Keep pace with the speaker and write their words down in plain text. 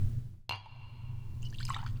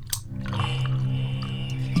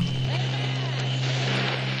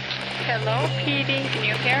Hello, Petey. Can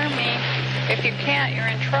you hear me? If you can't, you're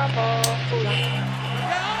in trouble.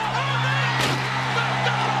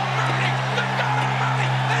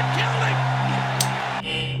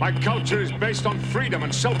 My culture is based on freedom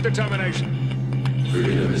and self-determination.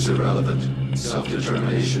 Freedom is irrelevant.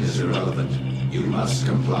 Self-determination is irrelevant. You must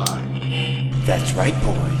comply. That's right,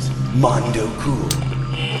 boys. Mondo cool.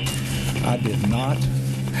 I did not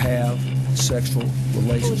have sexual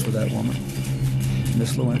relations with that woman,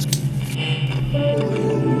 Miss Lewinsky.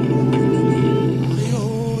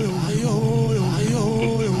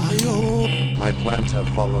 My plans have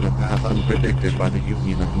followed a path unpredicted by the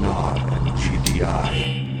union of NOD and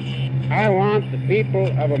GDI. I want the people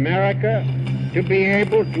of America to be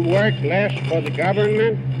able to work less for the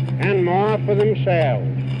government and more for themselves.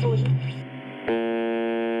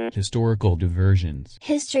 Historical diversions.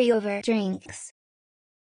 History over drinks.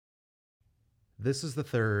 This is the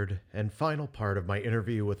third and final part of my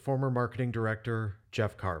interview with former marketing director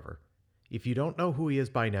Jeff Carver. If you don't know who he is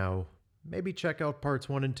by now, maybe check out parts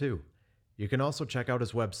 1 and 2. You can also check out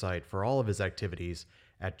his website for all of his activities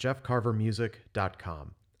at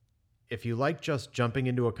jeffcarvermusic.com. If you like just jumping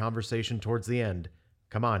into a conversation towards the end,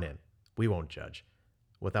 come on in. We won't judge.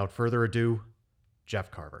 Without further ado, Jeff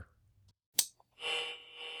Carver.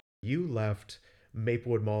 You left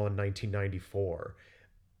Maplewood Mall in 1994,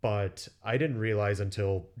 but I didn't realize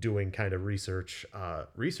until doing kind of research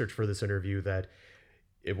for this interview that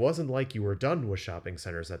it wasn't like you were done with shopping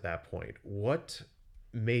centers at that point. What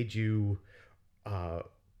made you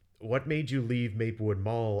leave Maplewood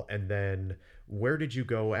Mall, and then where did you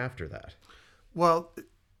go after that? Well,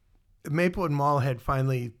 Maplewood Mall had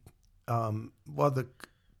finally, the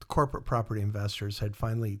corporate property investors had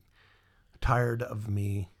finally tired of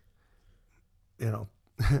me,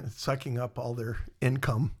 sucking up all their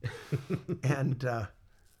income, and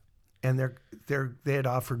they had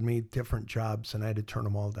offered me different jobs, and I had to turn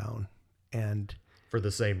them all down, and for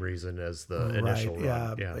the same reason as the initial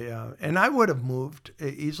run. Yeah. And I would have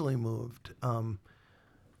easily moved.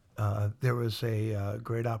 There was a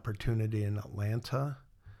great opportunity in Atlanta.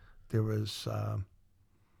 There was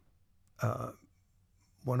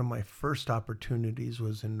one of my first opportunities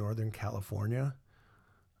was in Northern California.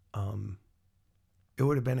 It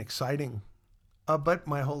would have been exciting, but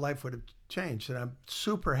my whole life would have changed, and I'm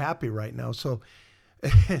super happy right now. So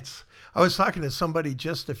I was talking to somebody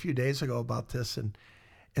just a few days ago about this, and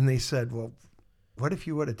they said, well, what if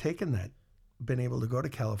you would have been able to go to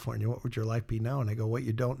California? What would your life be now? And I go, what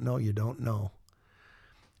you don't know, you don't know.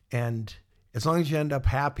 And as long as you end up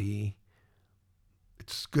happy,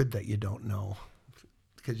 it's good that you don't know,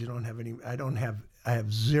 because you don't have any, I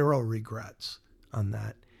have zero regrets on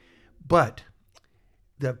that. But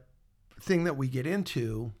the thing that we get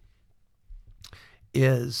into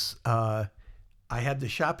is, I had the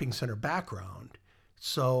shopping center background.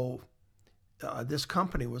 So this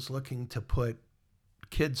company was looking to put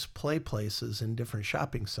kids' play places in different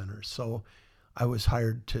shopping centers. So I was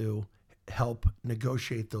hired to help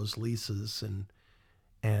negotiate those leases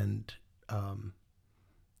and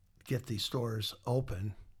get these stores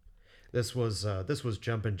open. This was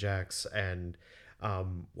Jumpin' Jacks, and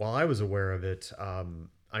while I was aware of it,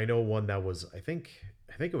 I know one that was, I think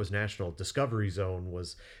it was National Discovery Zone,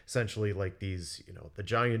 was essentially like these, the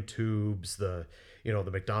giant tubes, the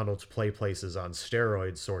McDonald's play places on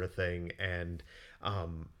steroids sort of thing. And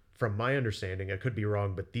from my understanding, I could be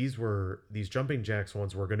wrong, but these Jumping Jacks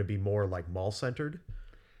ones were going to be more like mall centered.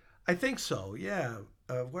 I think so. Yeah.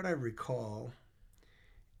 What I recall.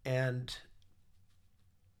 And,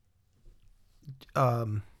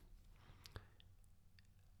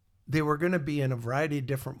 they were going to be in a variety of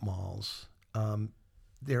different malls.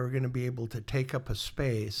 They were going to be able to take up a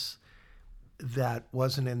space that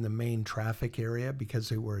wasn't in the main traffic area because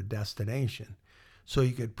they were a destination. So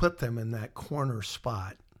you could put them in that corner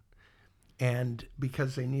spot. And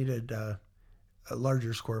because they needed a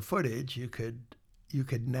larger square footage, you could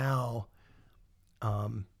now,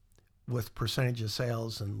 with percentage of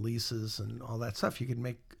sales and leases and all that stuff, you could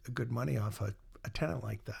make good money off a tenant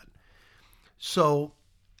like that. So,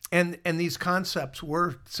 and these concepts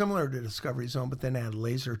were similar to Discovery Zone, but then add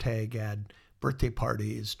laser tag, add birthday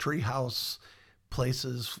parties, treehouse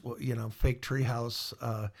places, fake treehouse,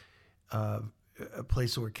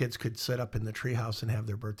 places where kids could sit up in the treehouse and have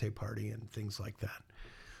their birthday party and things like that.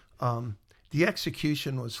 The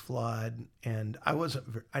execution was flawed, and I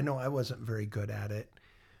wasn't very good at it.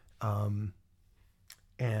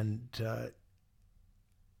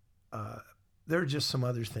 There were just some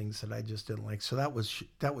other things that I just didn't like. So that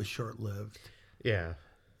was short-lived. Yeah.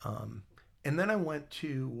 And then I went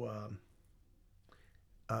to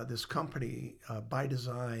this company, By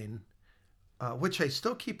Design, which I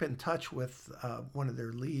still keep in touch with one of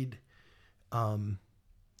their lead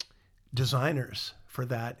designers for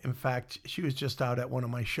that. In fact, she was just out at one of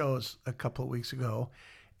my shows a couple of weeks ago,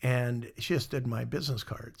 and she just did my business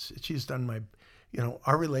cards. She's done my,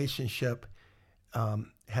 our relationship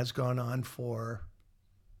has gone on for,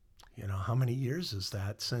 how many years is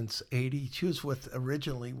that? Since 80. She was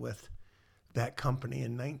originally with that company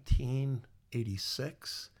in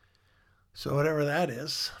 1986. So whatever that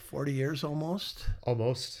is, 40 years almost.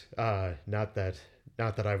 Almost. Not that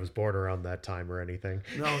I was born around that time or anything.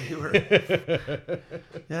 No, you were.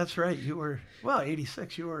 That's right. You were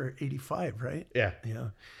 86. You were 85, right? Yeah. Yeah.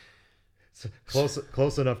 So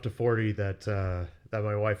close enough to 40 that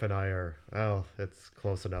my wife and I are. Well, it's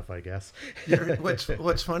close enough, I guess.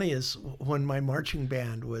 What's funny is when my marching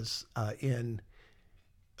band was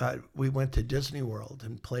we went to Disney World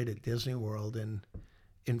and played at Disney World in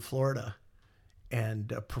Florida,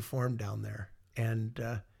 and performed down there. And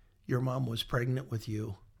your mom was pregnant with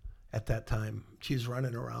you at that time. She's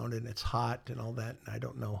running around and it's hot and all that. And I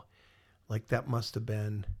don't know, like that must have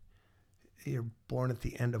been, you're born at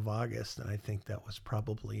the end of August. And I think that was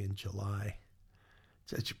probably in July.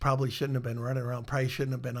 So you probably shouldn't have been running around, probably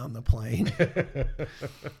shouldn't have been on the plane.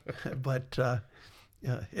 But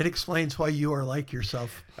it explains why you are like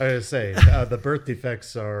yourself. I was going to say, the birth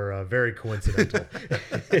defects are very coincidental.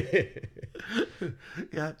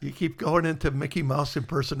 Yeah, you keep going into Mickey Mouse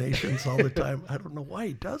impersonations all the time. I don't know why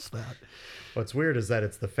he does that. What's weird is that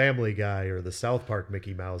it's the Family Guy or the South Park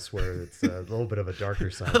Mickey Mouse where it's a little bit of a darker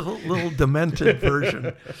side. A little demented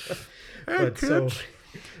version. But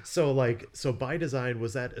so By Design,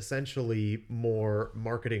 was that essentially more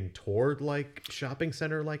marketing toward like shopping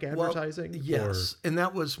center like advertising? Well, yes, and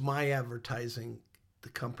that was my advertising, the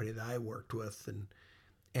company that I worked with,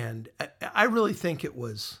 and I really think it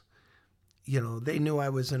was, they knew I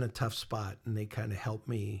was in a tough spot, and they kind of helped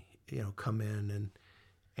me, come in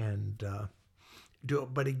and do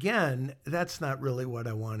it. But again, that's not really what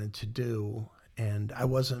I wanted to do, and I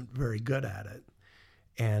wasn't very good at it.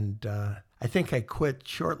 And I think I quit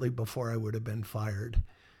shortly before I would have been fired,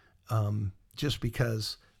 just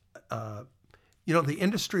because, the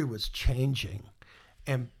industry was changing,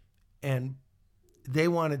 and they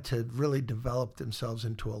wanted to really develop themselves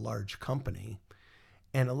into a large company.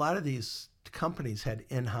 And a lot of these companies had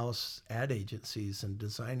in-house ad agencies and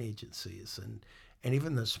design agencies, and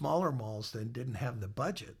even the smaller malls then didn't have the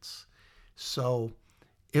budgets. So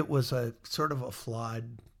it was a sort of a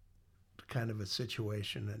flawed kind of a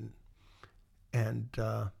situation,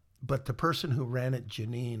 but the person who ran it,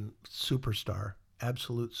 Janine, superstar,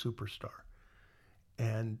 absolute superstar,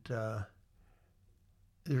 and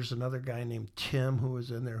there's another guy named Tim who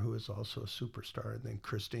was in there who was also a superstar, and then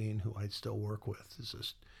Christine, who I still work with,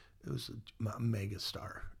 it was a mega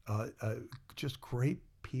star, just great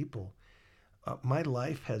people. My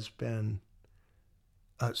life has been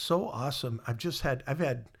so awesome. I've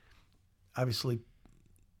had obviously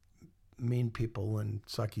mean people and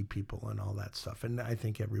sucky people and all that stuff. And I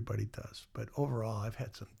think everybody does. But overall, I've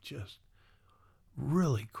had some just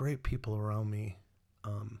really great people around me.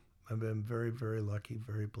 I've been very, very lucky,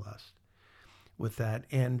 very blessed with that.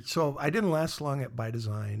 And so I didn't last long at By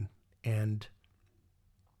Design. And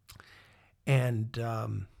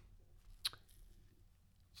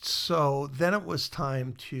so then it was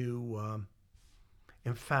time to,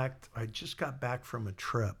 in fact, I just got back from a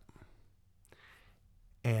trip.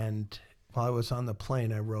 And while I was on the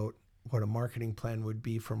plane, I wrote what a marketing plan would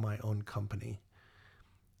be for my own company.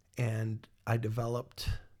 And I developed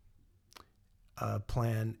a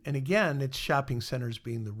plan. And again, it's shopping centers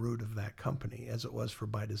being the root of that company, as it was for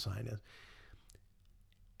By Design.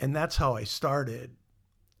 And that's how I started.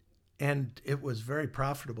 And it was very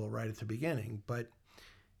profitable right at the beginning. But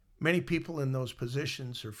many people in those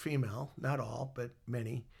positions are female, not all, but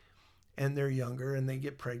many. And they're younger, and they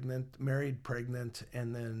get pregnant, married, pregnant,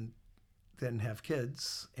 and then have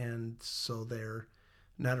kids. And so they're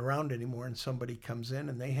not around anymore, and somebody comes in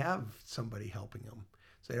and they have somebody helping them.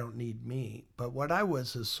 So they don't need me. But what I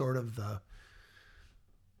was is sort of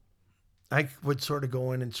I would sort of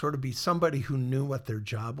go in and sort of be somebody who knew what their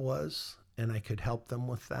job was, and I could help them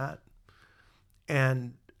with that.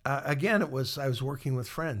 And again, I was working with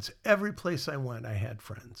friends. Every place I went, I had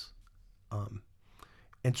friends.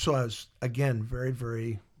 And so I was, again, very,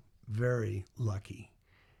 very, very lucky.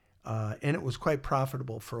 And it was quite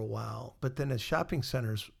profitable for a while. But then as shopping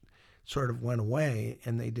centers sort of went away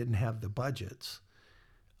and they didn't have the budgets,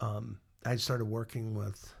 I started working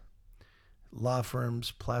with law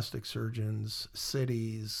firms, plastic surgeons,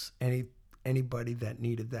 cities, anybody that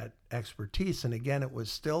needed that expertise. And again, it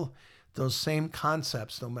was still those same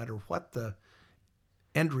concepts, no matter what the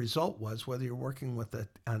end result was, whether you're working with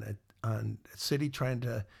on a city trying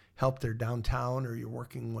to help their downtown, or you're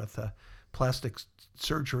working with a plastic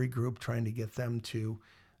surgery group trying to get them to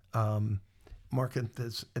market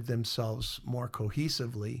themselves more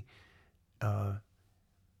cohesively,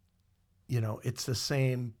 it's the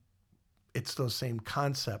same. It's those same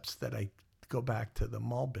concepts that I go back to the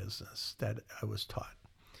mall business that I was taught.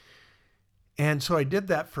 And so I did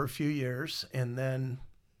that for a few years, and then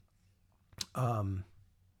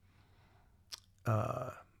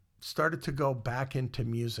started to go back into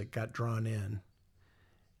music, got drawn in,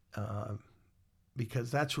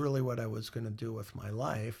 because that's really what I was going to do with my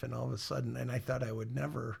life. And all of a sudden, and I thought I would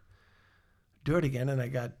never do it again, and I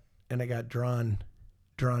got drawn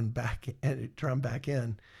back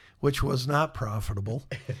in, which was not profitable.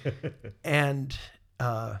 and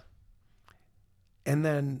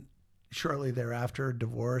then shortly thereafter,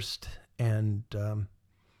 divorced, and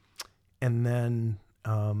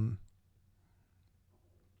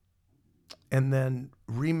then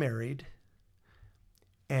remarried.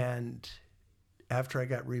 And after I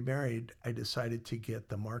got remarried, I decided to get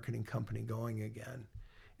the marketing company going again.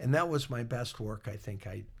 And that was my best work, I think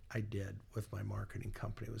I did with my marketing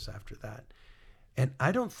company, was after that. And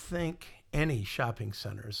I don't think any shopping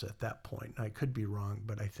centers at that point, I could be wrong,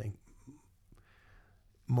 but I think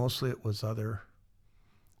mostly it was other,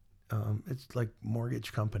 it's like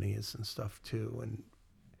mortgage companies and stuff too,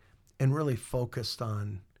 and really focused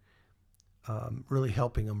on really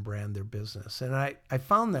helping them brand their business. And I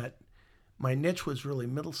found that my niche was really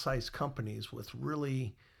middle-sized companies with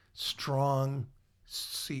really strong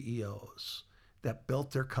CEOs that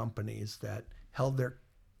built their companies, that held their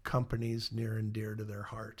companies near and dear to their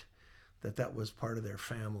heart, that was part of their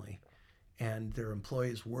family, and their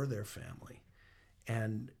employees were their family.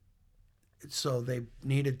 And so they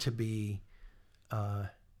needed to be,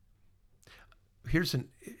 here's a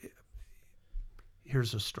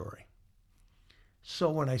story. So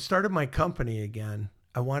when I started my company again,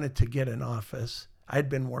 I wanted to get an office. I'd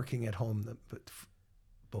been working at home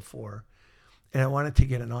before, and I wanted to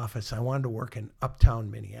get an office. I wanted to work in uptown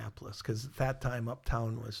Minneapolis, because at that time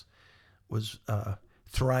uptown was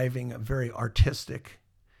thriving, a very artistic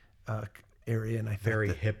area, and I thought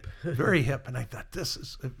very hip, very hip. And I thought this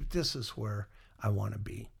is where I want to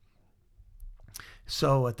be.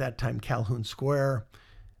 So at that time, Calhoun Square,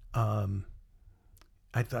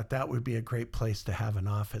 I thought that would be a great place to have an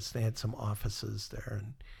office. They had some offices there,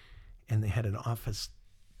 and they had an office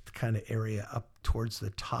kind of area up towards the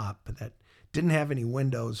top that didn't have any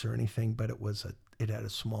windows or anything, but it had a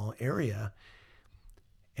small area.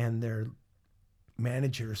 And their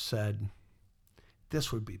manager said,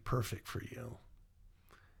 "This would be perfect for you,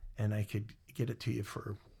 and I could get it to you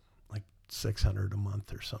for like $600 a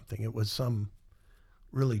month or something." It was some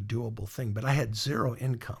really doable thing, but I had zero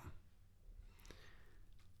income.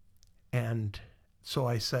 And so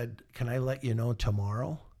I said, "Can I let you know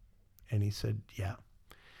tomorrow?" And he said, "Yeah."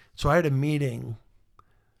 So I had a meeting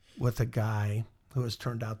with a guy who has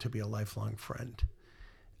turned out to be a lifelong friend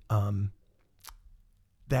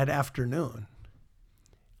that afternoon.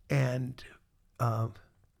 And an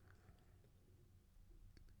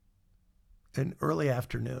early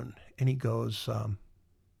afternoon, and he goes, I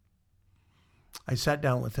sat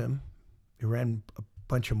down with him. He ran a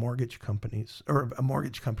bunch of mortgage companies, or a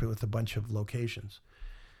mortgage company with a bunch of locations.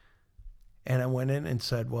 And I went in and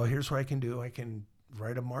said, "Well, here's what I can do. I can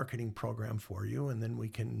write a marketing program for you, and then we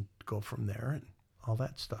can go from there," and all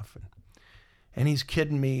that stuff. And he's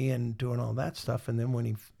kidding me and doing all that stuff. And then when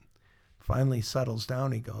he finally settles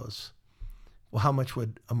down, he goes, "Well, how much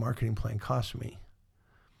would a marketing plan cost me?"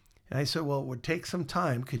 And I said, "Well, it would take some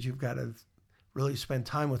time, because you've got to really spend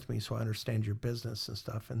time with me so I understand your business and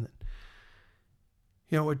stuff. And then,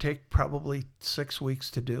 it would take probably 6 weeks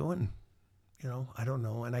to do. And, I don't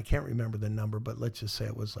know. And I can't remember the number, but let's just say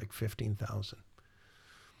it was like $15,000.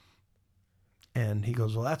 And he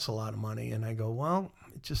goes, "Well, that's a lot of money." And I go, "Well,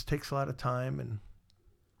 it just takes a lot of time and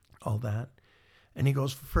all that." And he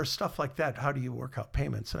goes, "For stuff like that, how do you work out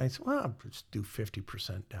payments?" And I said, "Well, I'll just do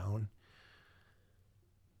 50% down."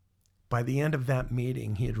 By the end of that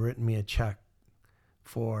meeting, he had written me a check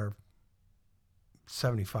for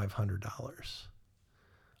 $7,500.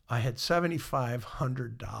 I had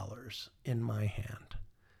 $7,500 in my hand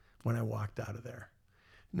when I walked out of there.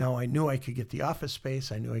 Now, I knew I could get the office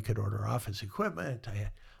space. I knew I could order office equipment.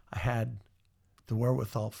 I had the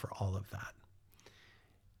wherewithal for all of that.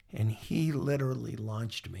 And he literally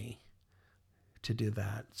launched me to do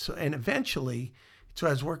that. And eventually, I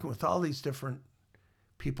was working with all these different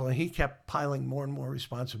people, and he kept piling more and more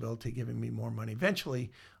responsibility, giving me more money.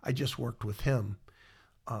 Eventually, I just worked with him.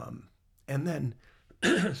 And then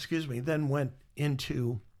excuse me, then went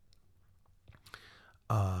into,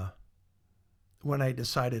 when I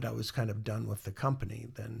decided I was kind of done with the company,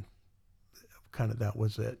 then kind of that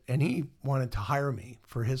was it. And he wanted to hire me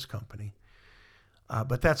for his company.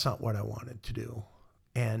 But that's not what I wanted to do.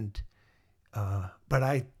 And, but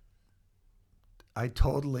I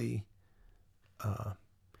totally,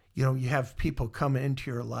 you have people come into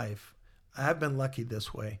your life. I've been lucky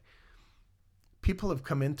this way. People have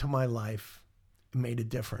come into my life and made a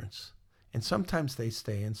difference. And sometimes they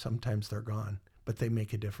stay and sometimes they're gone, but they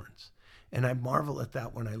make a difference. And I marvel at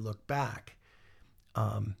that when I look back.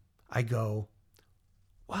 I go,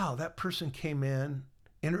 wow, that person came in,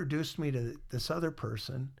 introduced me to this other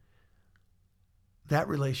person. That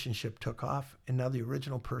relationship took off, and now the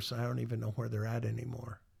original person, I don't even know where they're at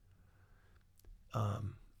anymore.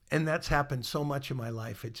 And that's happened so much in my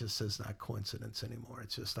life, it just is not coincidence anymore.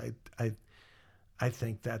 It's just, I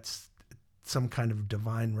think that's some kind of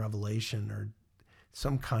divine revelation or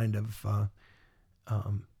some kind of,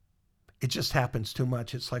 it just happens too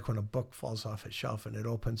much. It's like when a book falls off a shelf and it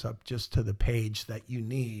opens up just to the page that you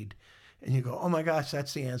need. And you go, oh my gosh,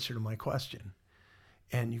 that's the answer to my question.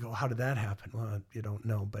 And you go, how did that happen? Well, you don't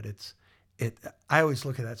know, but I always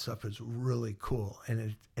look at that stuff as really cool.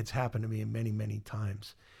 And it's happened to me many, many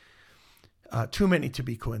times. Too many to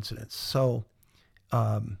be coincidence. So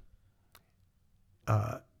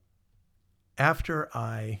after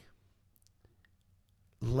I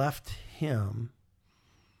left him,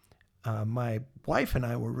 my wife and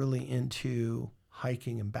I were really into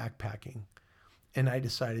hiking and backpacking. And I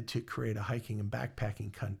decided to create a hiking and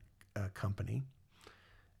backpacking company.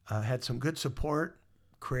 Had some good support,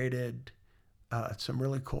 created some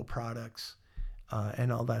really cool products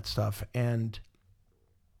and all that stuff. And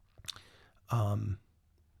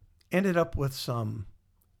ended up with some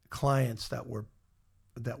clients that were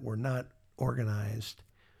not organized.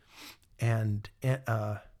 And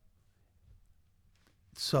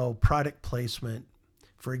so product placement,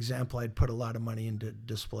 for example, I'd put a lot of money into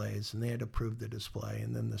displays and they had approved the display.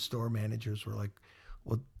 And then the store managers were like,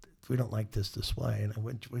 well, we don't like this display. And I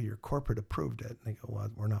went, well, your corporate approved it. And they go,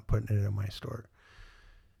 well, we're not putting it in my store.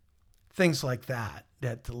 Things like that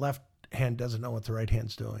the left hand doesn't know what the right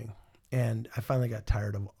hand's doing. And I finally got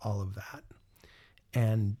tired of all of that.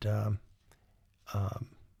 And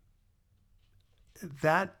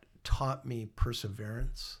that taught me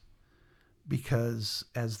perseverance, because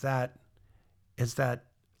as that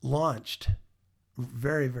launched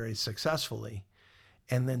very, very successfully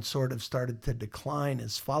and then sort of started to decline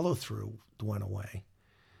as follow-through went away,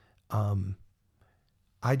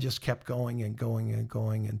 I just kept going and going and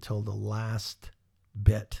going until the last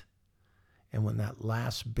bit. And when that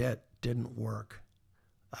last bit didn't work,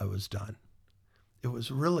 I was done. It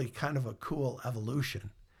was really kind of a cool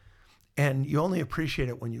evolution. And you only appreciate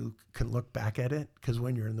it when you can look back at it, because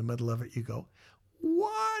when you're in the middle of it, you go,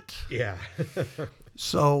 what? Yeah.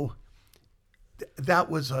 So that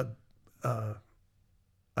was a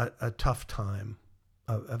tough time,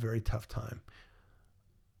 a very tough time.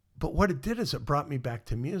 But what it did is it brought me back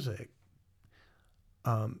to music.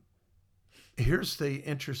 Here's the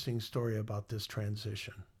interesting story about this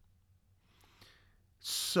transition.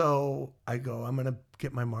 So I go, I'm going to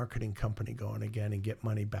get my marketing company going again and get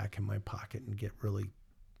money back in my pocket and get really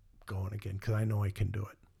going again, because I know I can do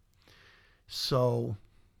it. So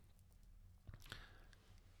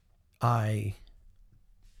I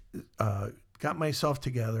got myself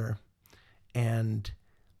together and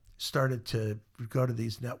started to go to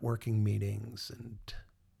these networking meetings and,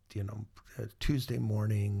 Tuesday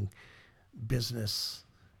morning business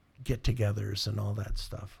get-togethers and all that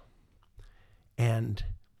stuff. And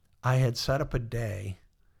I had set up a day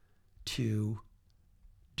to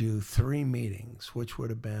do 3 meetings, which would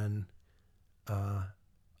have been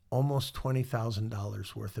almost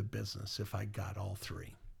 $20,000 worth of business if I got all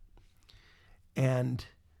 3. And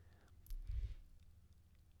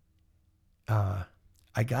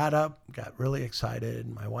I got up, got really excited.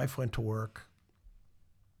 My wife went to work.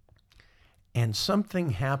 And something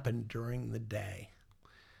happened during the day.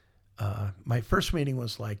 My first meeting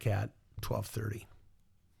was like at 12:30.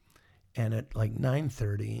 And at like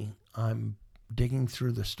 9:30, I'm digging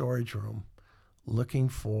through the storage room looking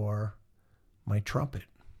for my trumpet.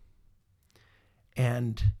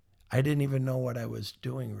 And I didn't even know what I was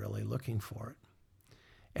doing really looking for it.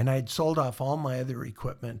 And I'd sold off all my other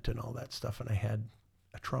equipment and all that stuff, and I had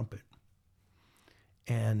a trumpet.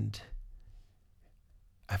 And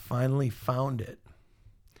I finally found it.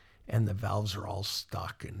 And the valves are all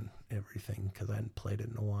stuck and everything because I hadn't played it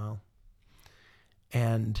in a while.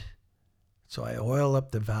 And so I oil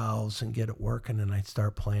up the valves and get it working, and I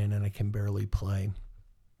start playing, and I can barely play.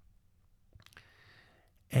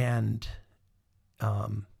 And I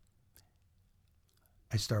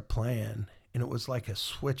start playing, and it was like a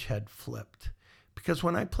switch had flipped. Because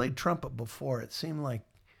when I played trumpet before, it seemed like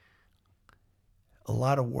a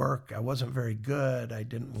lot of work. I wasn't very good. I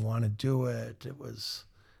didn't want to do it. It was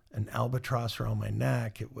an albatross around my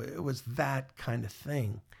neck. It was that kind of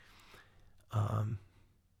thing.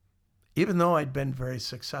 Even though I'd been very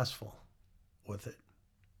successful with it.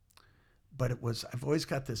 But I've always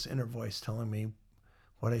got this inner voice telling me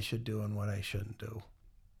what I should do and what I shouldn't do.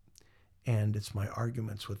 And it's my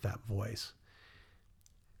arguments with that voice.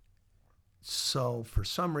 So for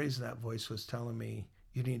some reason, that voice was telling me,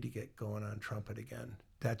 you need to get going on trumpet again.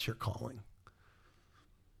 That's your calling.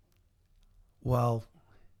 Well,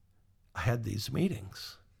 I had these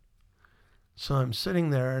meetings. So I'm sitting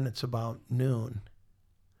there, and it's about noon.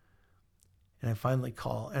 And I finally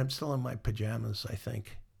call, and I'm still in my pajamas, I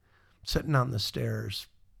think, sitting on the stairs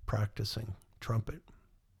practicing trumpet.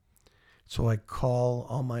 So I call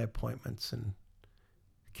all my appointments and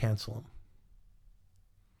cancel them.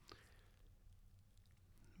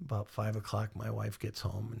 About 5 o'clock, my wife gets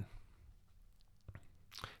home, and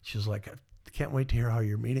she's like, I can't wait to hear how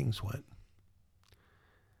your meetings went.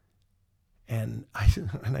 And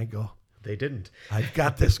I go, They didn't. I've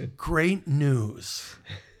got this great news.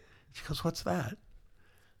 She goes, what's that?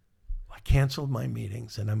 I canceled my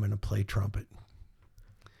meetings, and I'm going to play trumpet.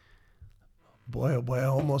 Boy, oh boy, I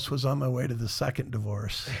almost was on my way to the second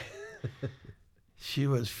divorce. She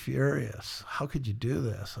was furious. How could you do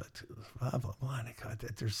this? Blah, blah, blah. And I go,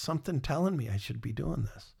 there's something telling me I should be doing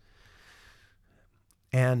this.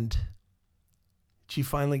 And she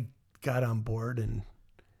finally got on board, and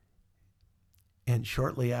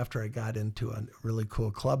shortly after I got into a really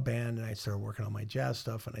cool club band, and I started working on my jazz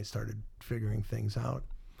stuff, and I started figuring things out.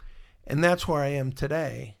 And that's where I am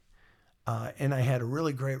today. And I had a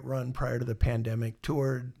really great run prior to the pandemic,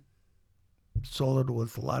 toured, soloed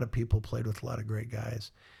with a lot of people, played with a lot of great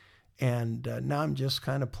guys. And now I'm just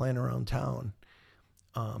kind of playing around town.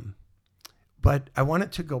 But I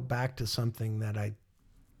wanted to go back to something that I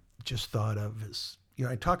just thought of as,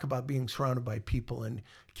 I talk about being surrounded by people and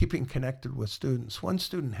keeping connected with students. One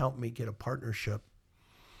student helped me get a partnership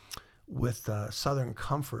with Southern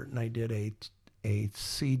Comfort, and I did a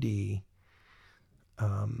CD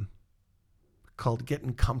called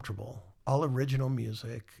Getting Comfortable, all original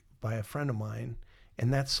music by a friend of mine,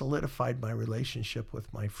 and that solidified my relationship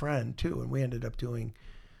with my friend too, and we ended up doing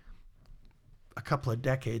a couple of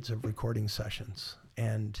decades of recording sessions.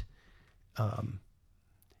 And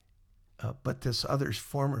but this other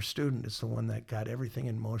former student is the one that got everything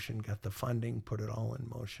in motion, got the funding, put it all in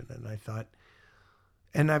motion. And I thought,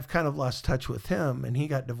 and I've kind of lost touch with him, and he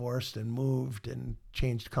got divorced and moved and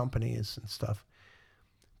changed companies and stuff.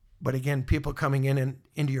 But again, people coming in and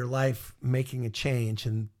into your life, making a change,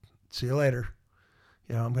 and see you later.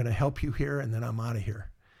 I'm going to help you here, and then I'm out of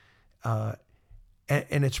here. And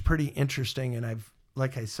it's pretty interesting. And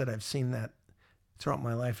like I said, I've seen that throughout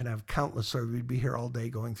my life, and I have countless stories. We'd be here all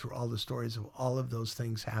day going through all the stories of all of those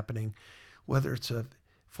things happening, whether it's a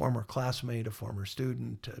former classmate, a former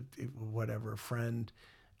student, whatever, a friend.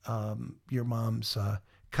 Your mom's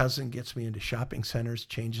cousin gets me into shopping centers,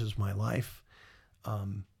 changes my life.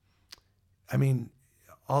 I mean,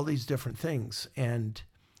 all these different things. And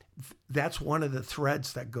that's one of the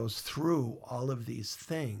threads that goes through all of these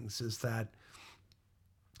things is that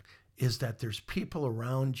there's people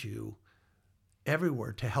around you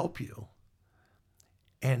everywhere to help you.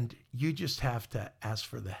 And you just have to ask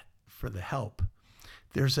for the help.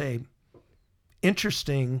 There's a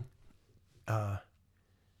interesting, I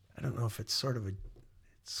don't know if it's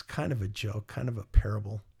it's kind of a joke, kind of a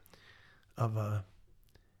parable of a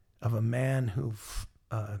man who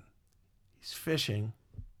he's fishing,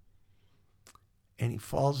 and he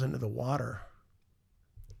falls into the water,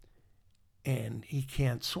 and he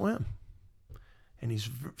can't swim, and he's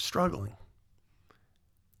struggling.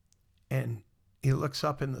 And he looks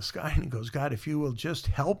up in the sky and he goes, God, if you will just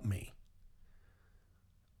help me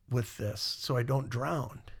with this so I don't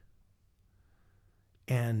drown.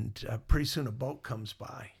 And pretty soon a boat comes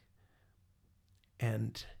by,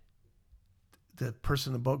 and the person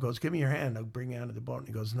in the boat goes, give me your hand, I'll bring you out of the boat. And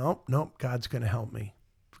he goes, nope, God's going to help me.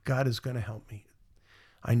 God is going to help me.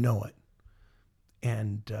 I know it.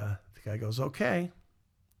 And the guy goes, okay.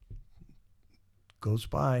 Goes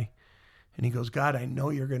by, and he goes, God, I know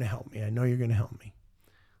you're going to help me. I know you're going to help me.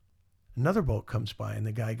 Another boat comes by, and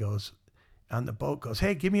the guy goes, on the boat goes,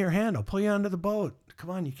 hey, give me your hand. I'll pull you onto the boat. Come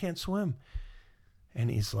on, you can't swim. And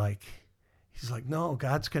he's like, no,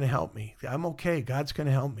 God's going to help me. I'm okay. God's going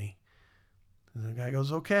to help me. And the guy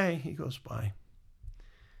goes, okay. He goes by.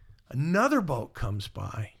 Another boat comes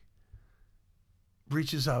by,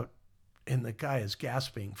 reaches out, and the guy is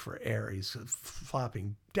gasping for air. He's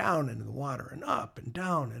flopping down into the water and up and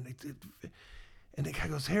down. And the guy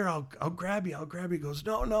goes, here, I'll grab you. I'll grab you. He goes,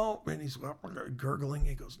 no. And he's gurgling.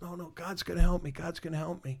 He goes, no, God's going to help me. God's going to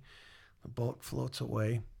help me. The boat floats away.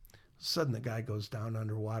 All of a sudden, the guy goes down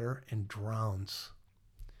underwater and drowns.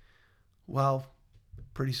 Well,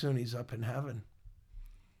 pretty soon he's up in heaven.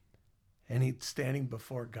 And he's standing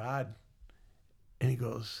before God. And he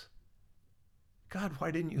goes, God,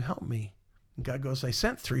 why didn't you help me? And God goes, I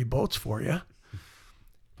sent 3 boats for you.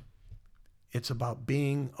 It's about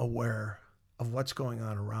being aware of what's going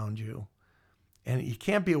on around you. And you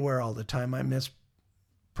can't be aware all the time. I miss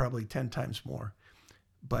probably 10 times more.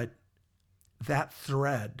 But that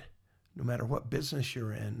thread, no matter what business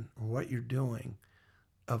you're in or what you're doing,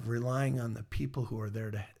 of relying on the people who are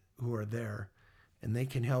there, and they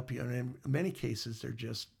can help you. And in many cases,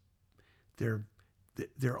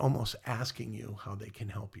 they're almost asking you how they can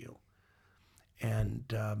help you.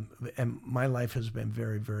 And my life has been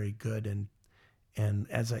very, very good. And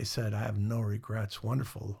as I said, I have no regrets.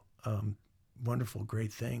 Wonderful,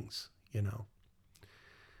 great things,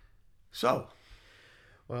 So.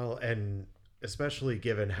 Well, and especially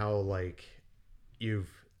given how, like, you've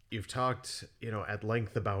talked, at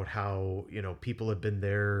length about how, people have been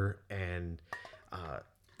there and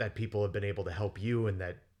that people have been able to help you, and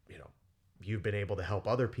that, you've been able to help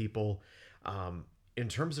other people. In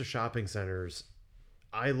terms of shopping centers,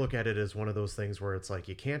 I look at it as one of those things where it's like,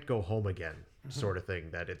 you can't go home again, sort of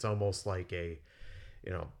thing, that it's almost like a,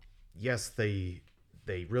 yes, they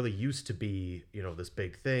really used to be, this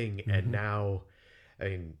big thing. And now, I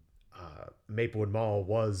mean, Maplewood Mall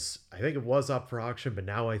I think it was up for auction, but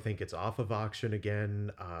now I think it's off of auction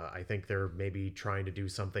again. I think they're maybe trying to do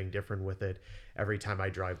something different with it. Every time I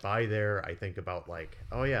drive by there, I think about, like,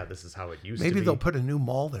 oh yeah, this is how it used to be. Maybe they'll put a new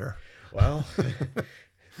mall there. Well,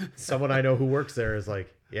 someone I know who works there is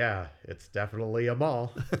like, yeah, it's definitely a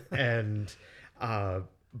mall. And,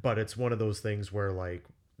 but it's one of those things where, like,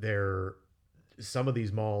 some of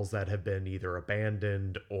these malls that have been either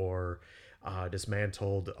abandoned or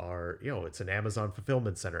dismantled are, it's an Amazon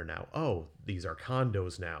fulfillment center now. Oh, these are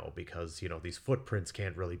condos now because, these footprints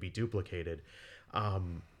can't really be duplicated.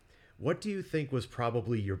 What do you think was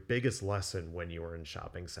probably your biggest lesson when you were in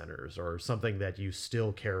shopping centers, or something that you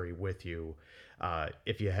still carry with you?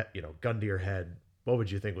 If you had, gun to your head, what would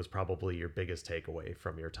you think was probably your biggest takeaway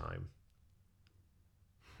from your time?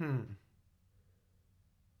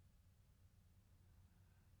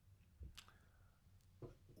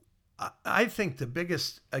 I think the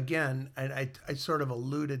biggest, again, and I sort of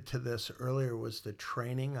alluded to this earlier, was the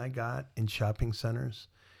training I got in shopping centers.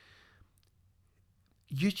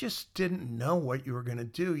 You just didn't know what you were going to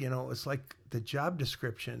do. It was like the job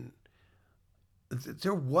description.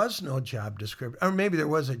 There was no job description, or maybe there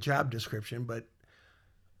was a job description, but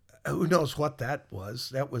who knows what that was.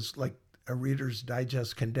 That was like a Reader's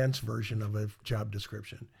Digest condensed version of a job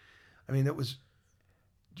description. I mean,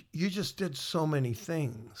 you just did so many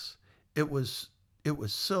things. It was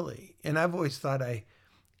silly. And I've always thought I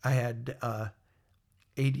had ADD,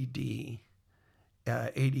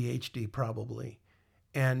 ADHD probably.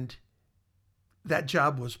 And that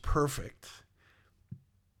job was perfect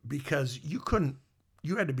because you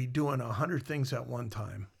had to be doing 100 things at one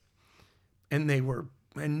time. And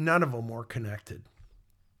none of them were connected.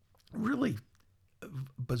 Really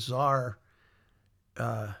bizarre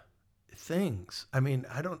things. I mean,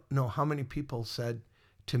 I don't know how many people said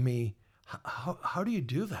to me, how do you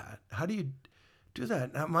do that? How do you do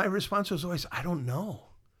that? Now, my response was always, I don't know.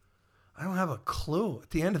 I don't have a clue. At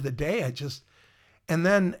the end of the day, and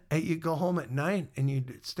then you go home at night and you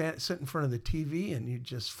sit in front of the TV and you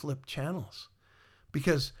just flip channels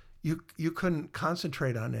because you couldn't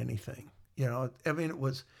concentrate on anything. I mean, it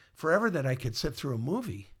was forever that I could sit through a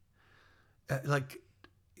movie, like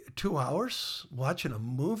 2 hours watching a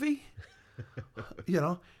movie,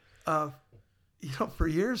 for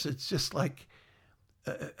years, it's just like,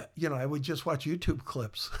 I would just watch YouTube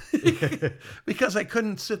clips because I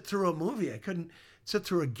couldn't sit through a movie. I couldn't sit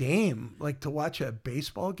through a game, like to watch a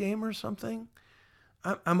baseball game or something.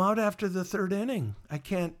 I'm out after the third inning. I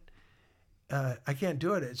can't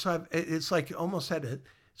do it. So it's like almost had to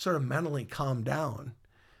sort of mentally calm down.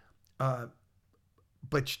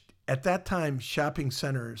 But at that time, shopping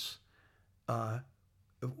centers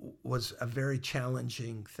was a very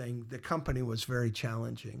challenging thing. The company was very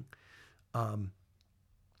challenging. And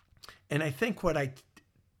I think what I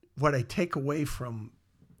take away from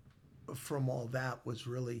all that was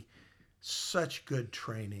really such good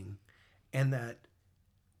training, and that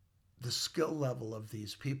the skill level of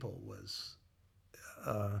these people was,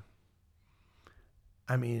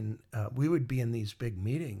 we would be in these big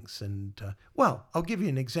meetings and, I'll give you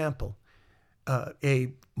an example.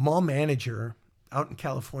 A mall manager out in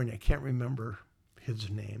California, I can't remember his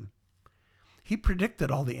name. He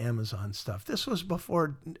predicted all the Amazon stuff. This was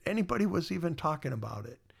before anybody was even talking about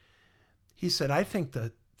it. He said, I think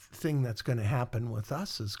the thing that's going to happen with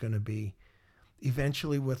us is going to be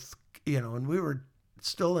eventually with, and we were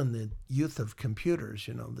still in the youth of computers,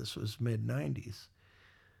 this was mid-90s.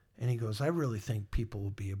 And he goes, I really think people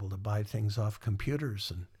will be able to buy things off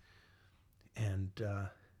computers and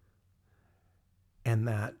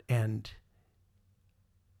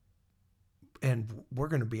we're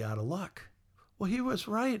going to be out of luck. Well, he was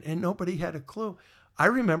right, and nobody had a clue. I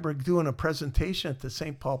remember doing a presentation at the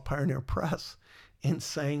St. Paul Pioneer Press and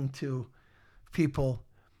saying to people,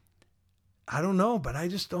 I don't know, but I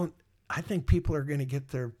think people are going to get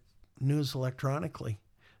their news electronically.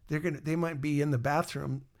 They might be in the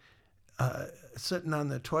bathroom, sitting on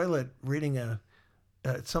the toilet reading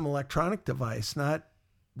some electronic device, not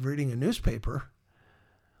reading a newspaper.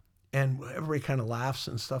 And everybody kind of laughs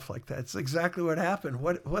and stuff like that. It's exactly what happened.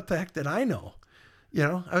 What the heck did I know?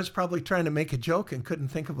 I was probably trying to make a joke and couldn't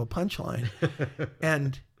think of a punchline.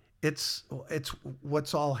 And it's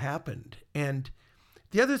what's all happened. And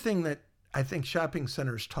the other thing that I think shopping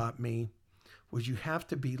centers taught me was you have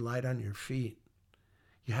to be light on your feet.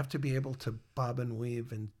 You have to be able to bob and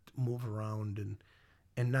weave and move around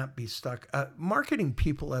and not be stuck. Marketing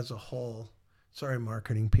people as a whole, sorry,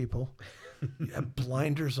 marketing people, you have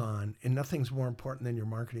blinders on, and nothing's more important than your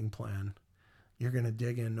marketing plan. You're going to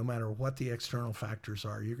dig in, no matter what the external factors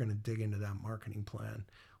are, you're going to dig into that marketing plan.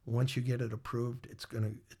 Once you get it approved, it's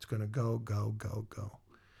going to go.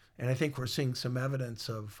 And I think we're seeing some evidence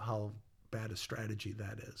of how bad a strategy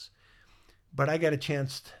that is. But I've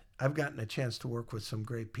gotten a chance to work with some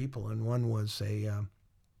great people, and one was a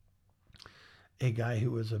guy who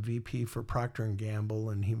was a VP for Procter & Gamble,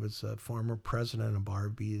 and he was a former president of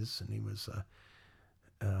Arby's, and he was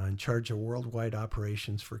in charge of worldwide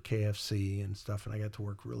operations for KFC and stuff, and I got to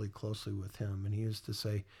work really closely with him. And he used to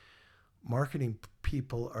say, marketing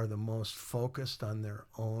people are the most focused on their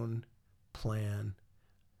own plan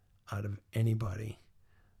out of anybody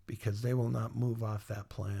because they will not move off that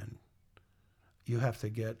plan. You have to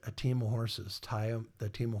get a team of horses, tie the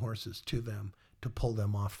team of horses to them to pull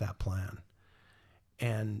them off that plan.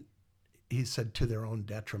 And he said, to their own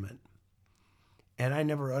detriment. And I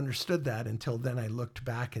never understood that until then I looked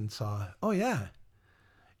back and saw, oh yeah.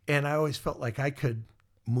 And I always felt like I could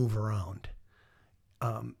move around.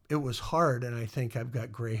 It was hard, and I think I've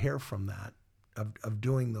got gray hair from that, of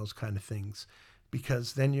doing those kind of things,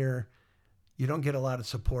 because then you don't get a lot of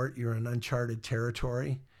support. You're in uncharted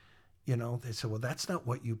territory. They say, well, that's not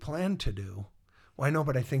what you planned to do. Well, I know,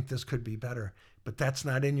 but I think this could be better. But that's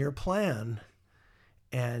not in your plan.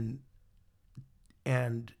 And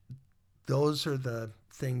those are the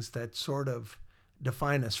things that sort of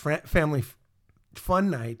define us. Family Fun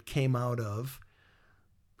Night came out of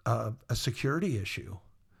a security issue,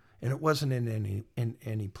 and it wasn't in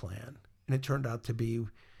any plan. And it turned out to be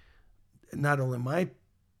not only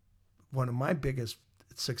one of my biggest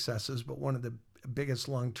successes, but one of the biggest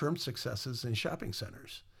long-term successes in shopping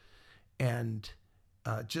centers. And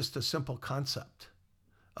just a simple concept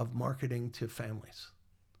of marketing to families.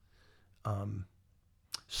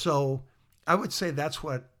 So I would say that's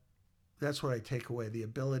what I take away, the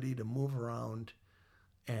ability to move around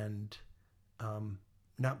and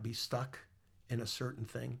not be stuck in a certain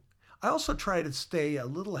thing. I also try to stay a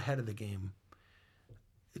little ahead of the game,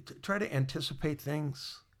 try to anticipate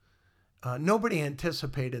things. Nobody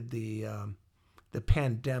anticipated the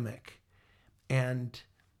pandemic, and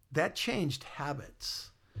that changed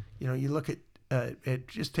habits. You look at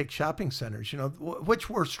just take shopping centers, which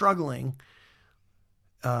were struggling.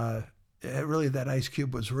 Really, that ice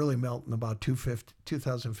cube was really melting about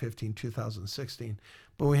 2015, 2016.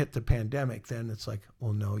 But when we hit the pandemic, then it's like,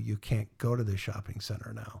 well, no, you can't go to the shopping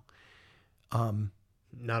center now.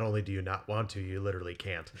 Not only do you not want to, you literally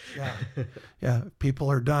can't. Yeah.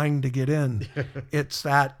 People are dying to get in. It's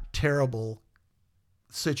that terrible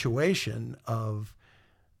situation of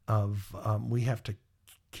we have to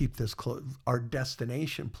keep this our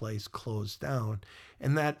destination place closed down,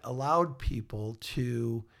 and that allowed people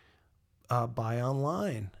to buy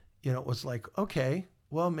online. It was like, okay,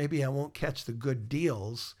 well, maybe I won't catch the good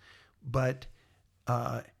deals, but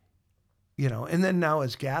and then now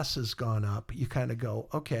as gas has gone up, you kind of go,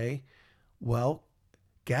 okay, well,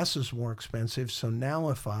 gas is more expensive, so now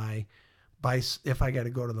if I got to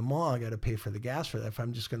go to the mall, I got to pay for the gas for that. If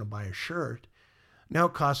I'm just going to buy a shirt, Now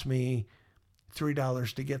it costs me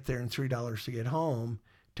 $3 to get there and $3 to get home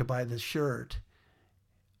to buy the shirt.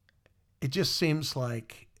 It just seems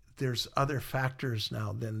like there's other factors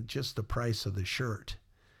now than just the price of the shirt.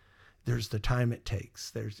 There's the time it takes.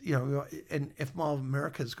 There's, and if Mall of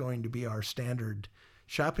America is going to be our standard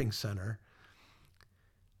shopping center,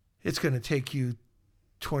 it's going to take you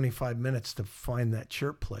 25 minutes to find that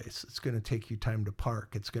shirt place. It's going to take you time to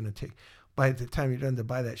park. It's going to take, by the time you're done to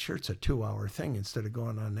buy that shirt, it's a 2-hour thing instead of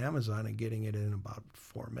going on Amazon and getting it in about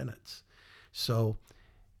 4 minutes. So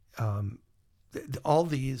all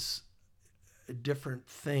these different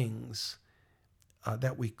things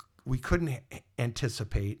that we couldn't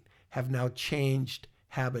anticipate have now changed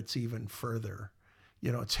habits even further.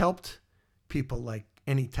 It's helped people like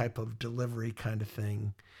any type of delivery kind of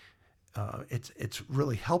thing. It's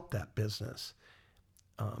really helped that business.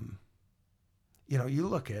 You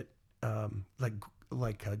look at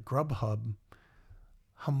like a Grubhub,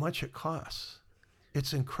 how much it costs.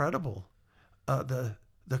 It's incredible. The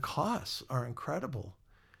costs are incredible,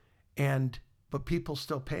 but people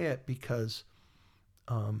still pay it because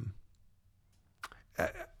I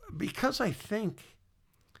think,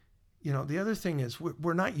 the other thing is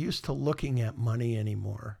we're not used to looking at money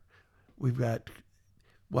anymore. We've got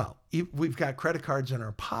credit cards in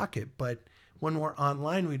our pocket, but when we're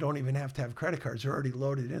online, we don't even have to have credit cards. They're already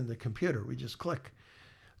loaded into the computer. We just click.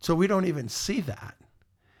 So we don't even see that.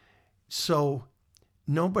 So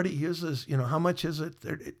nobody uses, how much is it?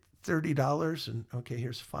 $30, and okay,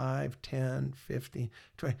 here's 5, 10, 50,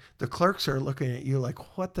 20. The clerks are looking at you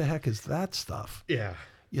like, what the heck is that stuff? Yeah.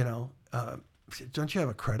 Don't you have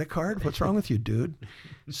a credit card? What's wrong with you, dude?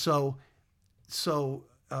 So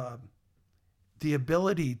the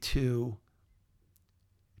ability to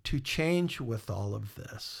change with all of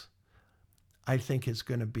this, I think, is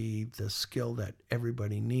going to be the skill that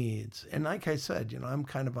everybody needs. And like I said, I'm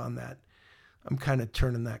kind of on that. I'm kind of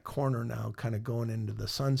turning that corner now, kind of going into the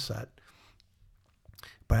sunset.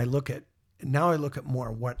 But I look at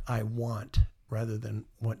more what I want rather than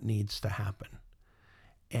what needs to happen.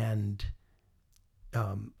 And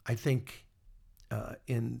I think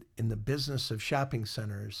in the business of shopping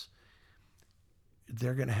centers,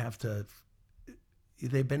 they're going to have to,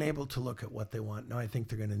 they've been able to look at what they want. Now I think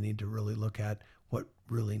they're going to need to really look at what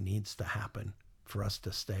really needs to happen for us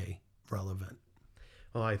to stay relevant.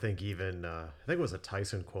 Well, I think even, I think it was a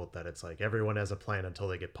Tyson quote that it's like, everyone has a plan until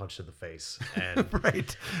they get punched in the face. And,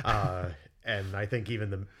 right. And I think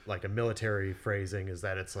even a military phrasing is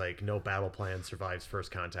that it's like, no battle plan survives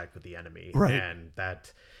first contact with the enemy. Right. And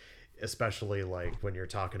that, especially like when you're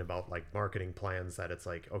talking about like marketing plans, that it's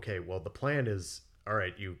like, okay, well, the plan is, all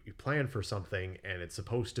right, you plan for something and it's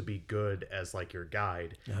supposed to be good as like your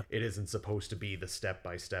guide. Yeah. It isn't supposed to be the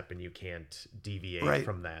step-by-step and you can't deviate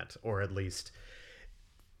from that, or at least,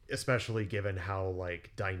 especially given how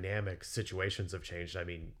like dynamic situations have changed. I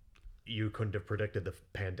mean, you couldn't have predicted the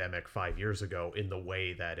pandemic 5 years ago in the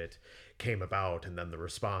way that it came about, and then the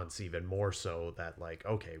response even more so, that like,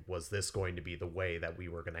 okay, was this going to be the way that we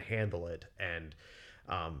were going to handle it? And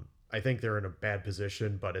I think they're in a bad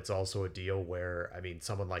position, but it's also a deal where, I mean,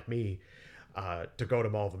 someone like me, to go to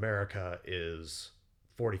Mall of America is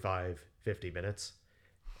 45, 50 minutes.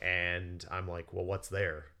 And I'm like, well, what's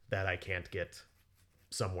there that I can't get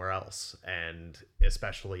somewhere else? And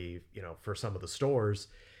especially, for some of the stores,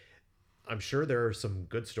 I'm sure there are some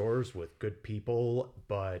good stores with good people,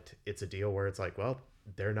 but it's a deal where it's like, well,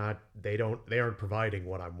 they aren't providing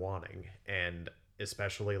what I'm wanting. And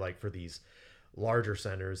especially like for these larger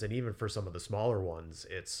centers, and even for some of the smaller ones,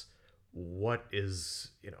 it's what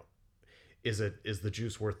is, is the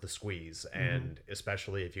juice worth the squeeze? Mm-hmm. And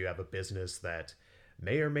especially if you have a business that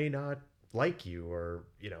may or may not like you, or,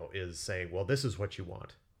 is saying, well, this is what you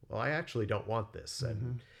want. Well, I actually don't want this. Mm-hmm.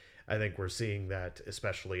 And I think we're seeing that,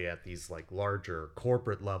 especially at these like larger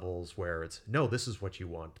corporate levels, where it's, no, this is what you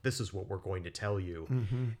want. This is what we're going to tell you.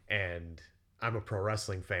 Mm-hmm. And I'm a pro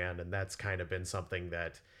wrestling fan, and that's kind of been something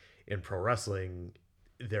that in pro wrestling,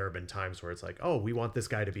 there have been times where it's like, oh, we want this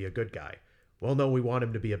guy to be a good guy. Well, no, we want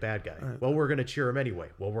him to be a bad guy. Right. Well, we're going to cheer him anyway.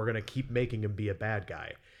 Well, we're going to keep making him be a bad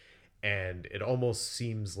guy. And it almost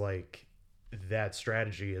seems like that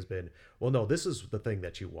strategy has been, well, no, this is the thing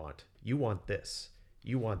that you want. You want this.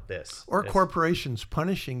 You want this. Or corporations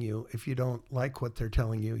punishing you if you don't like what they're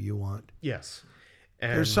telling you you want. Yes.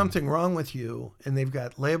 And there's something wrong with you, and they've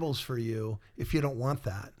got labels for you if you don't want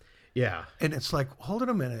that. Yeah. And it's like, hold it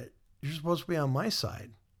a minute. You're supposed to be on my side.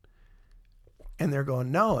 And they're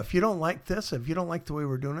going, no, if you don't like this, if you don't like the way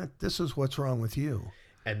we're doing it, this is what's wrong with you.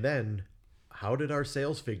 And then how did our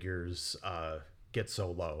sales figures get so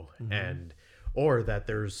low? Mm-hmm. And or that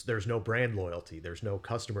there's no brand loyalty, there's no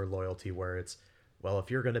customer loyalty, where it's, well, if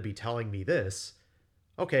you're going to be telling me this,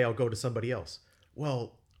 okay, I'll go to somebody else.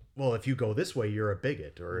 Well, if you go this way, you're a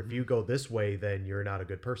bigot, or if you go this way, then you're not a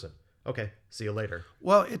good person. Okay, see you later.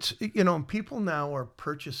 Well, it's, people now are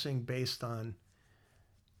purchasing based on,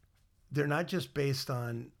 they're not just based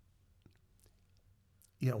on,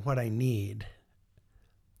 what I need.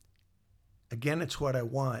 Again, it's what I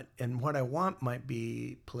want. And what I want might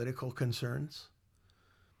be political concerns.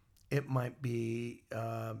 It might be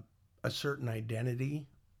a certain identity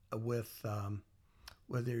with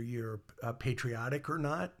whether you're patriotic or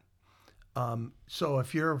not. So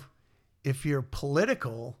if you're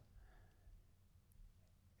political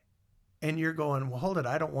and you're going, well, hold it,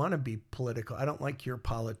 I don't want to be political. I don't like your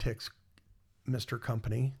politics, Mr.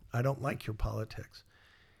 Company. I don't like your politics.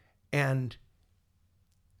 And,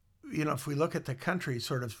 if we look at the country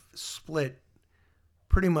sort of split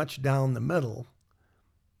pretty much down the middle,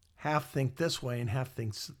 half think this way and half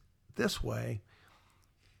thinks this way,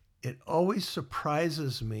 it always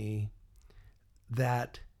surprises me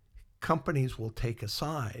that companies will take a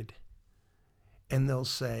side and they'll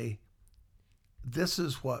say, this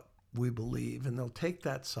is what we believe, and they'll take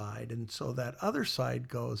that side. And so that other side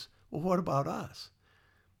goes, well, what about us?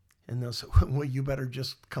 And they'll say, well, you better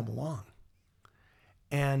just come along.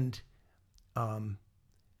 And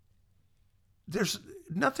there's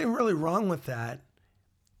nothing really wrong with that,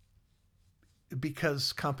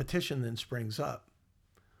 because competition then springs up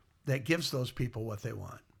that gives those people what they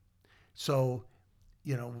want. So,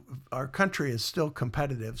 our country is still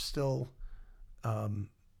competitive, still,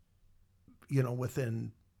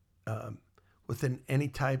 within any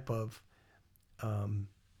type of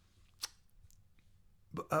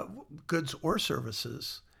goods or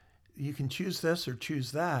services. You can choose this or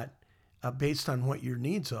choose that based on what your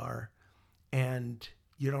needs are. And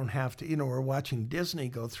you don't have to, we're watching Disney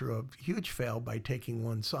go through a huge fail by taking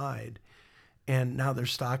one side. And now their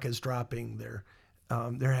stock is dropping. They're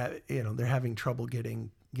having trouble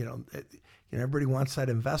getting, everybody wants that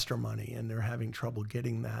investor money, and they're having trouble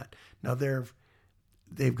getting that. Now they've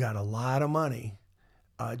got a lot of money,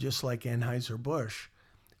 just like Anheuser-Busch,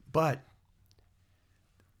 but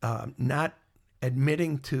not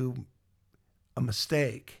admitting to a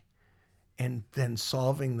mistake and then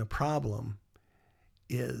solving the problem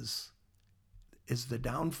is the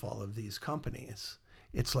downfall of these companies.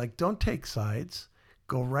 It's like, don't take sides,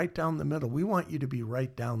 go right down the middle. We want you to be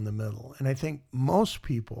right down the middle. And I think most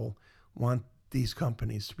people want these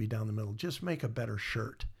companies to be down the middle. Just make a better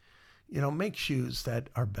shirt. Make shoes that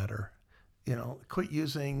are better. Quit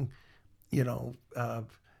using,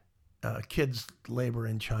 kids' labor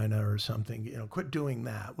in China or something. Quit doing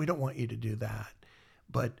that. We don't want you to do that.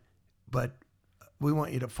 But we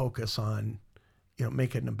want you to focus on,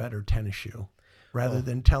 making a better tennis shoe rather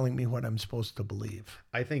than telling me what I'm supposed to believe.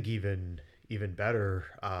 I think even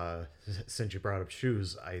better, since you brought up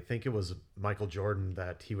shoes, I think it was Michael Jordan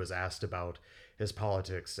that he was asked about his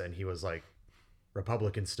politics, and he was like,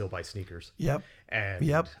 Republicans still buy sneakers. Yep.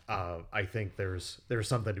 And I think there's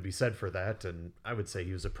something to be said for that, and I would say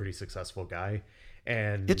he was a pretty successful guy.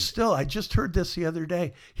 And it's still, I just heard this the other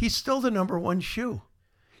day, he's still the number one shoe.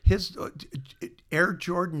 His Air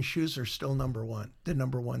Jordan shoes are still the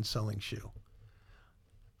number one selling shoe.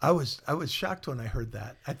 I was shocked when I heard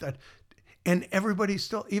that. I thought, and everybody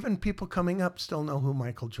still, even people coming up, still know who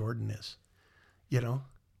Michael Jordan is.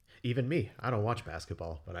 Even me, I don't watch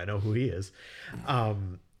basketball, but I know who he is.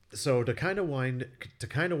 So to kind of wind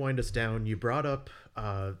us down, you brought up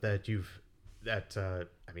that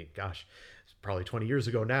it's probably 20 years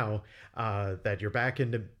ago now, that you're back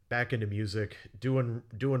into music, doing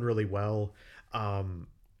really well.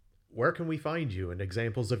 Where can we find you, and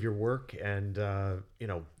examples of your work, and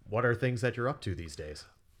what are things that you're up to these days?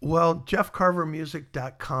 Well,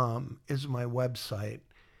 jeffcarvermusic.com is my website.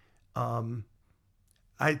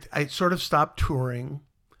 I sort of stopped touring.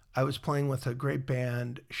 I was playing with a great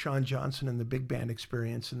band, Sean Johnson and the Big Band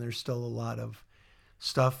Experience, and there's still a lot of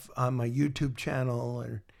stuff on my YouTube channel,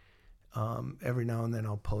 or every now and then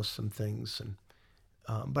I'll post some things. And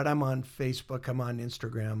but I'm on Facebook, I'm on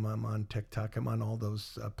Instagram, I'm on TikTok, I'm on all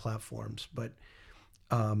those platforms. But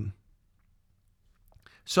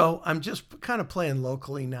so I'm just kind of playing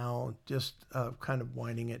locally now, just kind of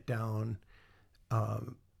winding it down,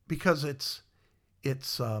 because it's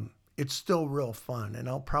still real fun, and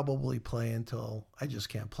I'll probably play until I just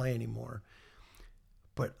can't play anymore.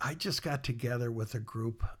 But I just got together with a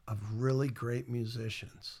group of really great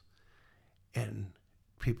musicians, and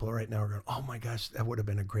people right now are going, oh my gosh, that would have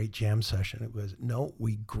been a great jam session. It was, no,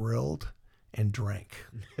 we grilled and drank,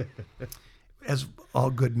 as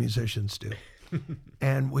all good musicians do.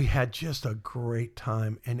 And we had just a great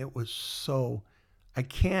time. And it was I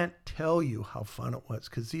can't tell you how fun it was,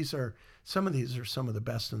 because some of these are some of the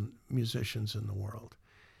best musicians in the world.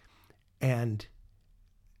 And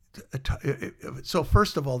so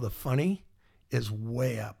first of all, the funny is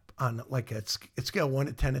way up on like a scale 1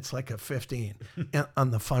 to 10. It's like a 15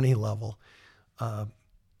 on the funny level.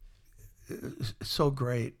 So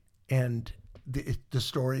great. And the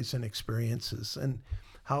stories and experiences, and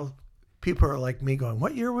how people are like me going,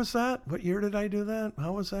 what year was that? What year did I do that?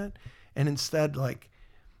 How was that? And instead, like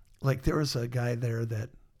there was a guy there that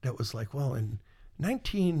was like, well, in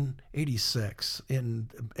 1986,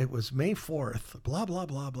 it was May 4th, blah, blah,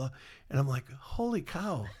 blah, blah. And I'm like, holy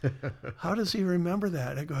cow, how does he remember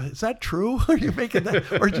that? I go, is that true? Are you making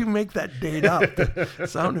that, or did you make that date up to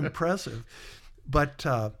sound impressive? But,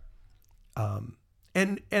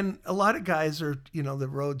 and a lot of guys are, the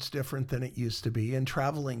road's different than it used to be, and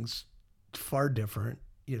traveling's far different.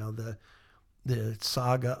 The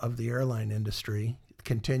saga of the airline industry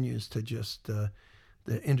continues to just, the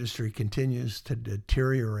industry continues to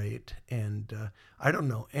deteriorate. And I don't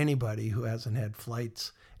know anybody who hasn't had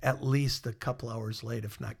flights at least a couple hours late,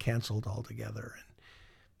 if not canceled altogether,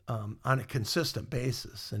 and on a consistent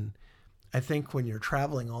basis. And I think when you're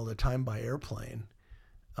traveling all the time by airplane,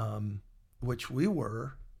 which we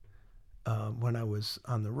were when I was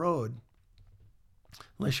on the road,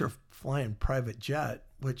 unless you're flying private jet,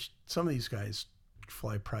 which some of these guys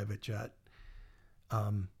fly private jet,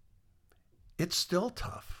 it's still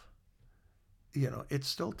tough. It's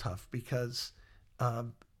still tough because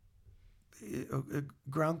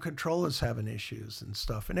ground control is having issues and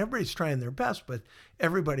stuff, and everybody's trying their best, but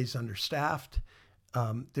everybody's understaffed.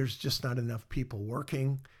 There's just not enough people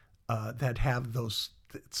working that have those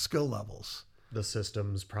skill levels. The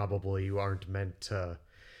systems probably aren't meant to,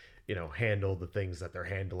 handle the things that they're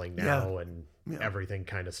handling now, and everything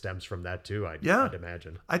kind of stems from that too. I'd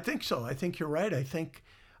imagine. I think so. I think you're right. I think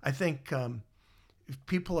if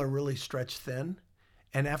people are really stretched thin,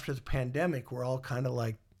 and after the pandemic, we're all kind of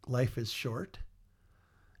like, life is short,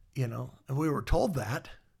 and we were told that,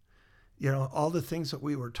 all the things that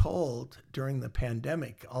we were told during the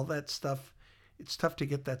pandemic, all that stuff, it's tough to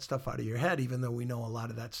get that stuff out of your head, even though we know a lot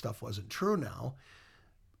of that stuff wasn't true now.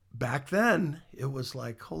 Back then, it was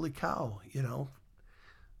like, holy cow,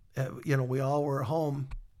 we all were home,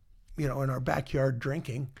 in our backyard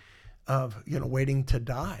drinking, waiting to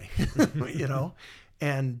die,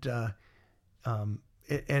 and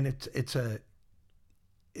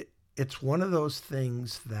it's one of those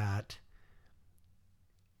things that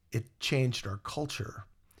it changed our culture,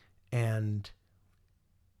 and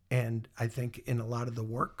I think in a lot of the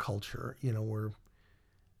work culture,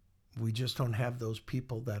 we just don't have those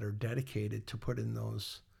people that are dedicated to put in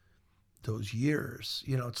those years.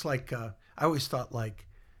 It's like I always thought, like,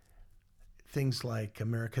 things like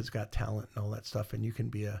America's Got Talent and all that stuff, and you can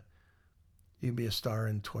be a star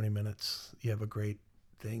in 20 minutes. You have a great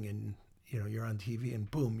thing, and you're on TV, and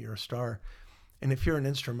boom, you're a star. And if you're an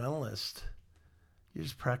instrumentalist, you're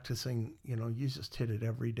just practicing. You just hit it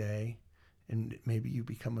every day, and maybe you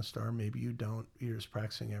become a star, maybe you don't. You're just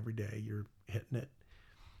practicing every day. You're hitting it,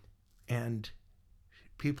 and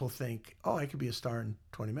people think, oh, I could be a star in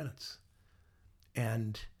 20 minutes,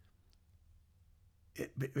 and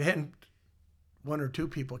one or two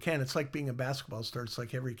people can. It's like being a basketball star. It's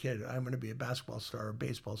like every kid, I'm going to be a basketball star or a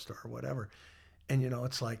baseball star or whatever. And,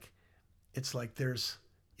 it's like there's,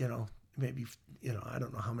 maybe, I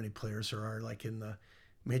don't know how many players there are, like in the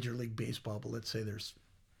Major League Baseball, but let's say there's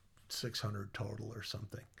 600 total or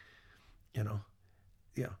something,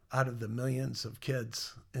 out of the millions of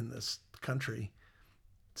kids in this country,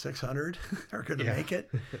 600 are going to make it.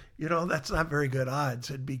 That's not very good odds.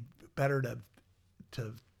 It'd be better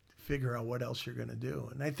to figure out what else you're going to do.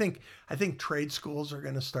 And I think trade schools are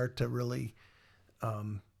going to start to really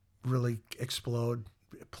explode.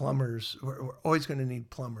 Plumbers, we're always going to need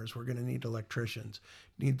plumbers. We're going to need electricians,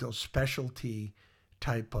 need those specialty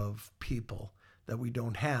type of people that we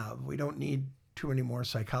don't have. We don't need too many more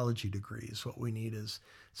psychology degrees. What we need is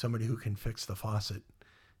somebody who can fix the faucet,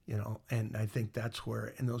 and I think that's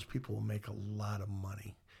where, and those people will make a lot of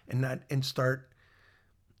money and start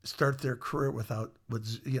their career with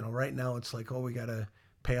right now it's like, oh, we got to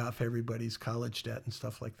pay off everybody's college debt and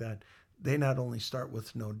stuff like that. They not only start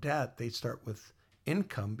with no debt, they start with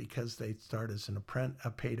income, because they start as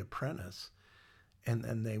a paid apprentice, and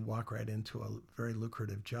then they walk right into a very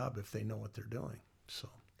lucrative job if they know what they're doing. So,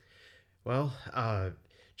 well,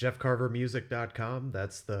 JeffCarverMusic.com,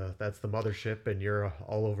 that's the mothership, and you're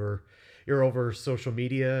all over you're over social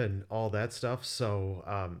media and all that stuff.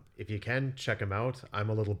 So if you can, check them out. I'm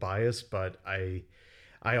a little biased, but I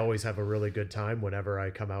always have a really good time whenever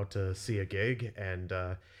I come out to see a gig, and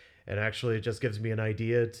actually it just gives me an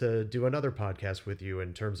idea to do another podcast with you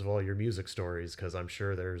in terms of all your music stories, because I'm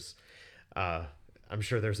sure there's a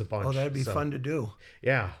bunch. Oh, that'd be fun to do.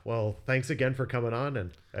 Yeah. Well, thanks again for coming on,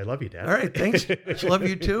 and I love you, Dad. All right. Thanks. Love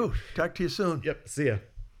you too. Talk to you soon. Yep. See ya.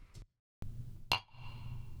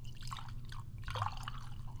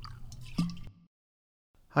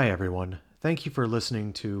 Hi, everyone. Thank you for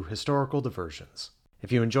listening to Historical Diversions.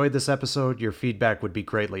 If you enjoyed this episode, your feedback would be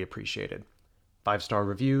greatly appreciated. 5-star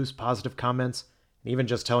reviews, positive comments, and even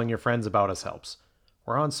just telling your friends about us helps.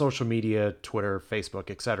 We're on social media, Twitter, Facebook,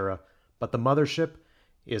 etc., but the mothership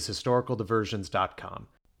is historicaldiversions.com.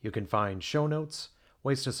 You can find show notes,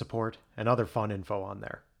 ways to support, and other fun info on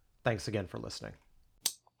there. Thanks again for listening.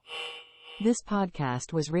 This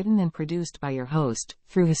podcast was written and produced by your host,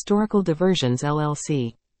 through Historical Diversions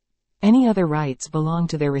LLC. Any other rights belong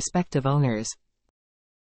to their respective owners.